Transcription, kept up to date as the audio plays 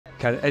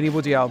Can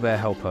anybody out there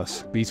help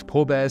us? These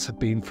poor bears have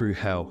been through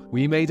hell.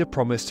 We made a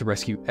promise to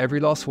rescue every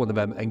last one of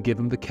them and give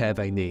them the care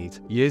they need.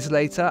 Years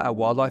later, at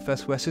Wildlife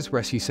SOS's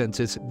rescue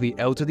centres, the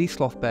elderly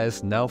sloth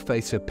bears now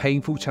face the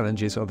painful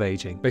challenges of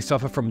aging. They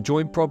suffer from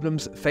joint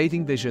problems,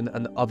 fading vision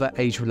and other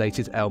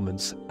age-related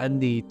ailments, and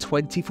need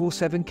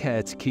 24/7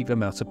 care to keep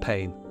them out of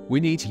pain. We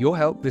need your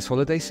help this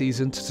holiday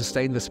season to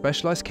sustain the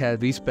specialised care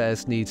these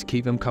bears need to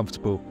keep them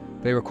comfortable.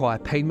 They require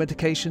pain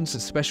medications,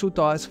 special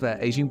diets for their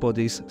aging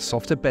bodies,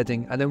 softer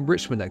bedding and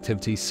enrichment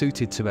activities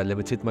suited to their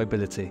limited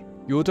mobility.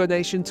 Your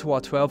donation to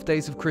our 12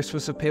 Days of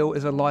Christmas appeal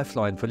is a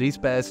lifeline for these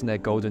bears in their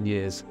golden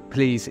years.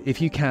 Please, if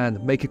you can,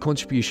 make a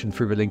contribution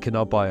through the link in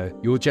our bio.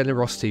 Your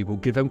generosity will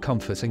give them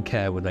comfort and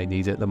care when they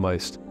need it the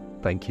most.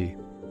 Thank you.